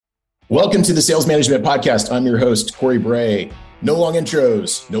Welcome to the Sales Management Podcast. I'm your host, Corey Bray. No long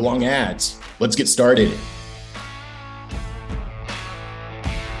intros, no long ads. Let's get started.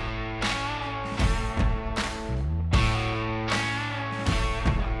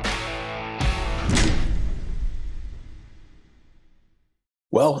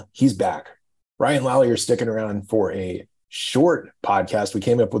 Well, he's back. Ryan Lallier sticking around for a short podcast. We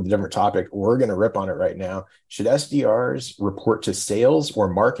came up with a different topic. We're going to rip on it right now. Should SDRs report to sales or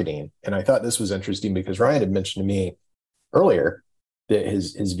marketing? And I thought this was interesting because Ryan had mentioned to me earlier that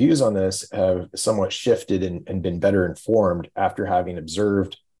his views on this have somewhat shifted and been better informed after having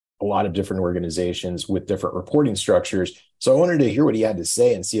observed a lot of different organizations with different reporting structures. So I wanted to hear what he had to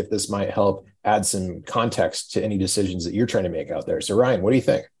say and see if this might help add some context to any decisions that you're trying to make out there. So Ryan, what do you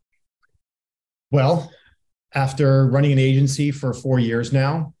think? Well, after running an agency for 4 years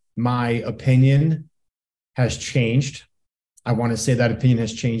now, my opinion has changed. I want to say that opinion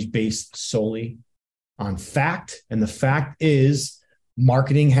has changed based solely on fact. And the fact is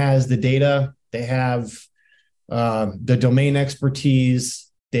marketing has the data. They have the domain expertise.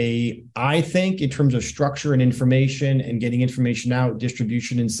 I think in terms of structure and information and getting information out,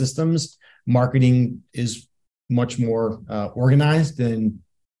 distribution and systems, marketing is much more organized than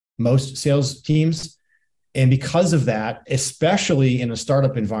most sales teams. And because of that, especially in a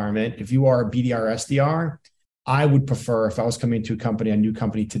startup environment, if you are a BDR, SDR, I would prefer, if I was coming to a new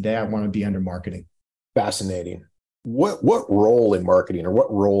company today, I want to be under marketing. Fascinating. What role in marketing or what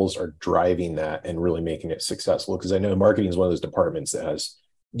roles are driving that and really making it successful? Because I know marketing is one of those departments that has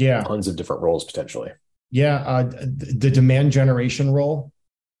tons of different roles potentially. Yeah, the demand generation role,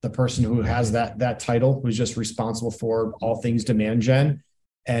 the person who has that title, who's just responsible for all things demand gen.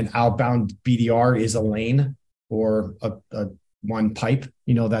 And outbound BDR is a lane or a one pipe,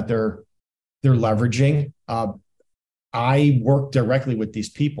 that they're leveraging. I work directly with these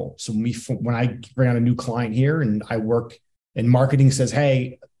people. So when I bring on a new client here and I work and marketing says,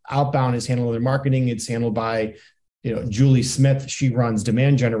 hey, outbound is handled in marketing. It's handled by, Julie Smith. She runs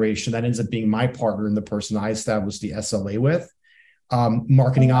demand generation. That ends up being my partner and the person I established the SLA with.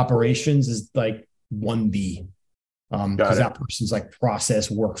 Marketing operations is like 1B. Because that person's like process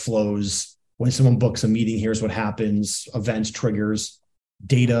workflows. When someone books a meeting, here's what happens, events, triggers,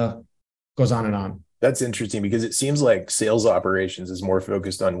 data, goes on and on. That's interesting because it seems like sales operations is more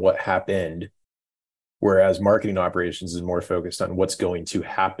focused on what happened, whereas marketing operations is more focused on what's going to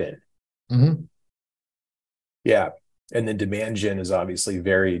happen. Mm-hmm. Yeah. And then demand gen is obviously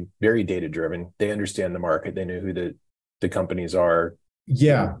very, very data driven. They understand the market. They know who the companies are.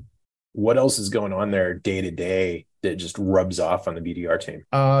 Yeah. What else is going on there day to day that just rubs off on the BDR team?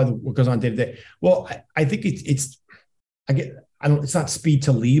 What goes on day to day? Well, I think it's not speed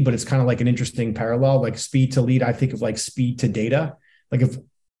to lead, but it's kind of like an interesting parallel. Like speed to lead, I think of like speed to data. Like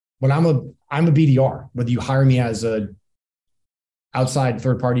when I'm a BDR, whether you hire me as a outside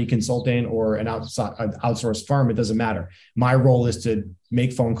third-party consultant or an outsourced firm, it doesn't matter. My role is to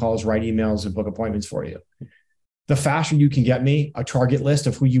make phone calls, write emails, and book appointments for you. The faster you can get me a target list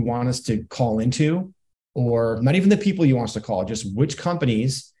of who you want us to call into, or not even the people you want us to call, just which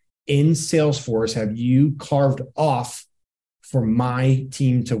companies in Salesforce have you carved off for my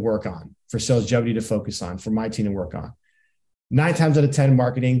team to work on, for Salesgevity to focus on, for my team to work on. 9 times out of 10,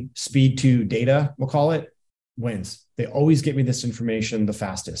 marketing, speed to data, we'll call it, wins. They always get me this information the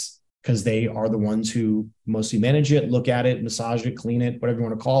fastest because they are the ones who mostly manage it, look at it, massage it, clean it, whatever you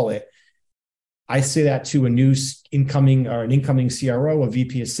want to call it. I say that to an incoming CRO, a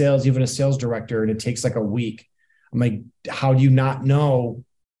VP of sales, even a sales director, and it takes like a week. I'm like, how do you not know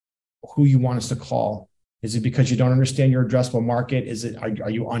who you want us to call? Is it because you don't understand your addressable market? Are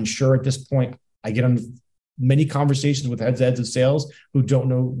you unsure at this point? I get on many conversations with heads of sales who don't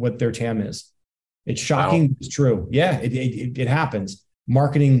know what their TAM is. It's shocking. Wow. It's true. Yeah, it happens.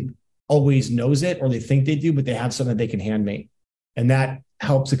 Marketing always knows it, or they think they do, but they have something they can hand me. And that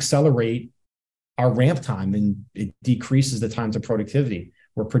helps accelerate our ramp time, and it decreases the time to productivity.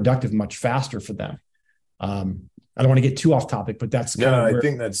 We're productive much faster for them. I don't want to get too off topic, but I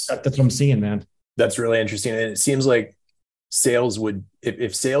think that's what I'm seeing, man. That's really interesting. And it seems like sales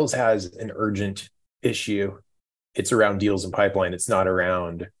if sales has an urgent issue, it's around deals and pipeline. It's not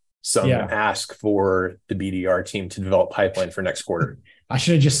around some ask for the BDR team to develop pipeline for next quarter. I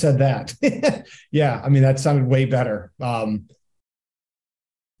should have just said that. Yeah. I mean, that sounded way better. That's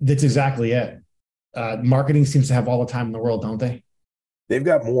exactly it. Marketing seems to have all the time in the world, don't they? They've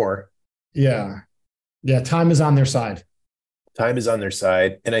got more. Yeah. Time is on their side. Time is on their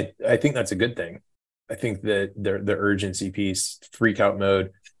side. And I think that's a good thing. I think that the urgency piece, freak out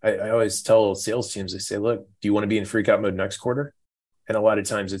mode. I always tell sales teams, I say, look, do you want to be in freak out mode next quarter? And a lot of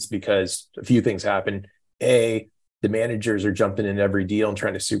times it's because a few things happen. A, the managers are jumping in every deal and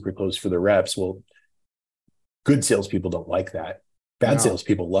trying to super close for the reps. Well, good salespeople don't like that. Bad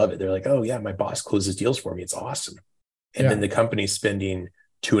salespeople love it. They're like, oh yeah, my boss closes deals for me. It's awesome. And then the company's spending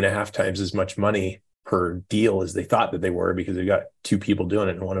 2.5 times as much money per deal as they thought that they were, because they've got 2 people doing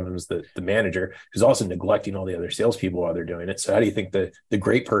it. And one of them is the manager, who's also neglecting all the other salespeople while they're doing it. So how do you think the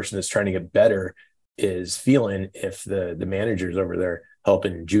great person that's trying to get better is feeling if the manager's over there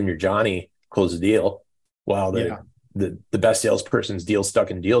helping Junior Johnny close a deal while the best salesperson's deal stuck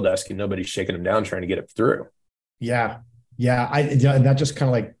in deal desk and nobody's shaking them down trying to get it through? Yeah. That just kind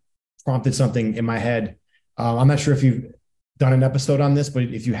of like prompted something in my head. I'm not sure if you've done an episode on this, but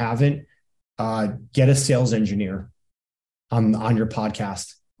if you haven't, get a sales engineer on your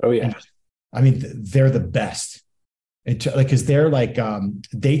podcast. Oh yeah. And, they're the best. Because they're like,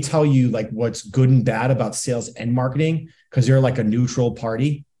 they tell you like what's good and bad about sales and marketing, because they're like a neutral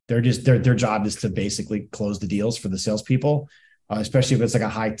party. They're just, their job is to basically close the deals for the salespeople, especially if it's like a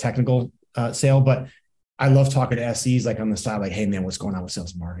high technical sale. But I love talking to SEs like on the side, like, hey man, what's going on with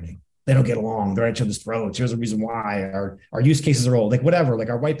sales and marketing? They don't get along. They're at each other's throats. Here's the reason why. Our use cases are old, like whatever, like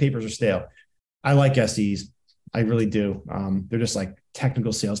our white papers are stale. I like SEs. I really do. They're just like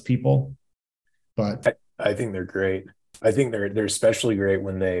technical salespeople, but I think they're great. I think they're especially great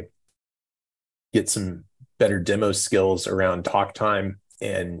when they get some better demo skills around talk time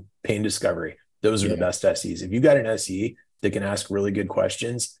and pain discovery. Those are the best SEs. If you got an SE that can ask really good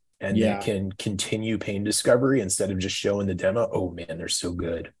questions and they can continue pain discovery instead of just showing the demo, oh man, they're so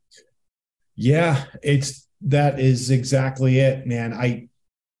good. Yeah, that is exactly it, man.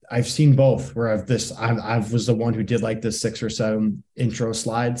 I've seen both where I was the one who did like the 6 or 7 intro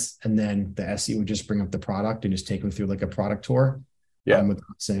slides, and then the SE would just bring up the product and just take them through like a product tour. Yeah. Without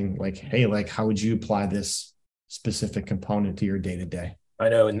saying like, hey, like, how would you apply this specific component to your day to day? I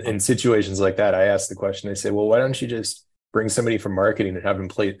know in situations like that, I ask the question, I say, well, why don't you just bring somebody from marketing and have them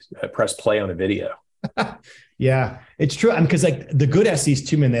press play on a video? Yeah, it's true. Because like the good SEs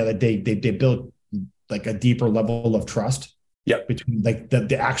too, man, they build like a deeper level of trust. Yep. Between like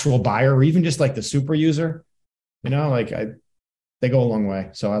the actual buyer or even just like the super user, like they go a long way.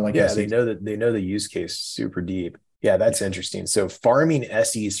 So I like, SEs. They know the use case super deep. Yeah. That's interesting. So farming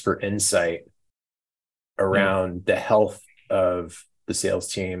SEs for insight around the health of the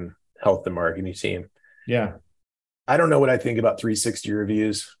sales team, health of the marketing team. Yeah. I don't know what I think about 360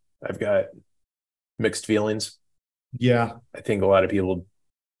 reviews. I've got mixed feelings. Yeah. I think a lot of people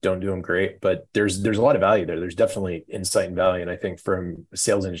don't do them great, but there's a lot of value there. There's definitely insight and value. And I think from a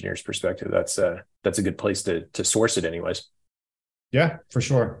sales engineer's perspective, that's a good place to source it anyways. Yeah, for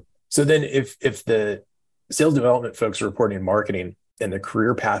sure. So then if the sales development folks are reporting in marketing and the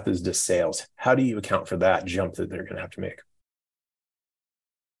career path is to sales, how do you account for that jump that they're going to have to make?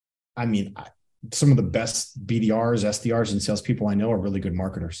 Some of the best BDRs, SDRs, and salespeople I know are really good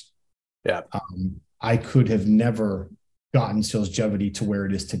marketers. Yeah. I could have never gotten SalesGevity to where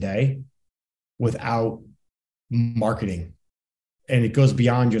it is today without marketing. And it goes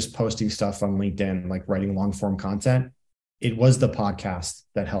beyond just posting stuff on LinkedIn, like writing long form content. It was the podcast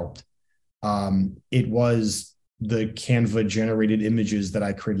that helped. It was the Canva generated images that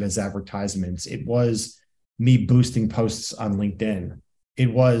I created as advertisements. It was me boosting posts on LinkedIn.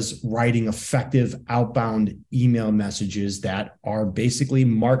 It was writing effective outbound email messages that are basically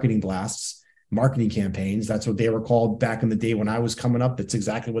marketing blasts, marketing campaigns. That's what they were called back in the day when I was coming up. That's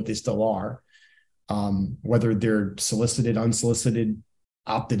exactly what they still are. Whether they're solicited, unsolicited,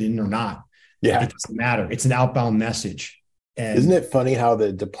 opted in or not. Yeah. It doesn't matter. It's an outbound message. And isn't it funny how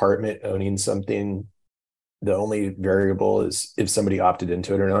the department owning something, the only variable is if somebody opted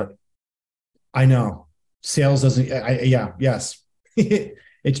into it or not? I know. Sales doesn't, yes.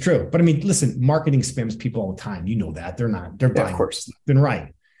 It's true. But listen, marketing spams people all the time. You know that. They're buying. Of course. Been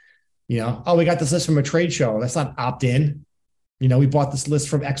right. We got this list from a trade show. That's not opt-in. We bought this list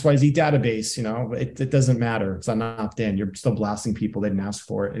from XYZ database. It doesn't matter. It's not opt-in. You're still blasting people. They didn't ask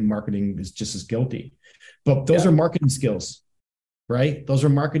for it. And marketing is just as guilty. But those are marketing skills, right? Those are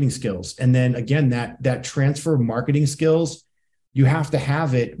marketing skills. And then again, that transfer of marketing skills, you have to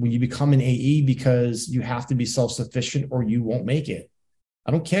have it when you become an AE, because you have to be self-sufficient or you won't make it.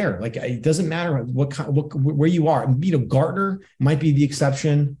 I don't care. Like, it doesn't matter where you are. Gartner might be the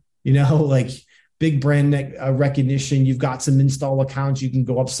exception, like big brand recognition. You've got some install accounts. You can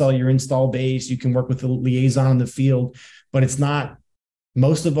go upsell your install base. You can work with the liaison in the field, but it's not.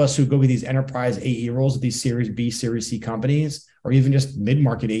 Most of us who go with these enterprise AE roles at these Series B, Series C companies, or even just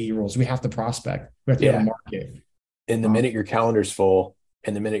mid-market AE roles, we have to prospect. We have to go to market. And the minute your calendar's full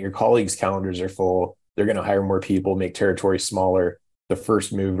and the minute your colleagues' calendars are full, they're going to hire more people, make territory smaller. Yeah. The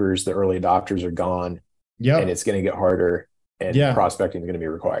first movers, the early adopters are gone. Yeah. And it's going to get harder, and prospecting is going to be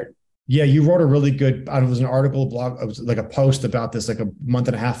required. Yeah, you wrote a really good, it was an article, blog, it was like a post about this like a month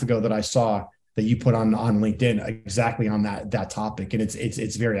and a half ago that I saw that you put on LinkedIn exactly on that topic. And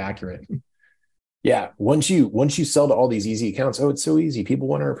it's very accurate. Yeah. Once you sell to all these easy accounts, oh, it's so easy. People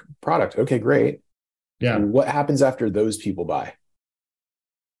want our product. Okay, great. Yeah. What happens after those people buy?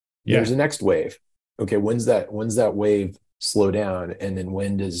 Yeah. There's a next wave. Okay, when's that wave slow down? And then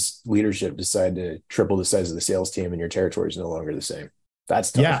when does leadership decide to triple the size of the sales team and your territory is no longer the same?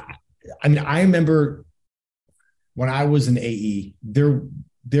 That's tough. Yeah. I mean, I remember when I was in AE, there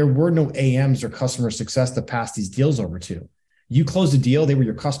were no AMs or customer success to pass these deals over to. You closed a deal, they were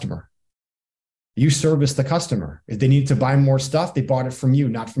your customer. You serviced the customer. If they needed to buy more stuff, they bought it from you,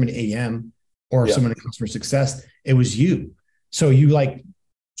 not from an AM or someone in customer success. It was you. So you like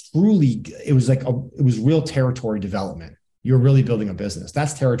truly, it was real territory development. You're really building a business.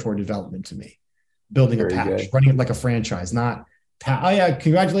 That's territory development to me. Building a patch, running it like a franchise, not oh yeah,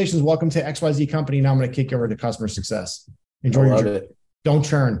 congratulations, welcome to XYZ company. Now I'm going to kick you over to customer success. Enjoy your journey. Don't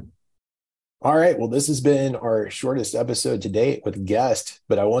churn. All right. Well, this has been our shortest episode to date with a guest,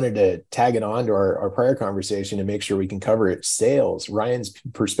 but I wanted to tag it on to our prior conversation and make sure we can cover it. Sales. Ryan's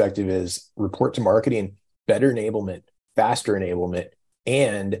perspective is report to marketing, better enablement, faster enablement,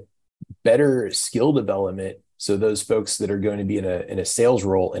 and better skill development. So those folks that are going to be in a sales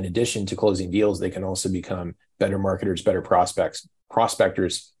role, in addition to closing deals, they can also become better marketers, better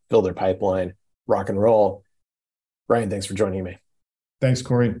prospectors, fill their pipeline, rock and roll. Ryan, thanks for joining me. Thanks,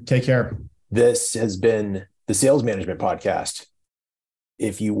 Corey. Take care. This has been the Sales Management Podcast.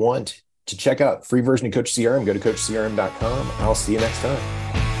 If you want to check out free version of Coach CRM, go to coachcrm.com. I'll see you next time.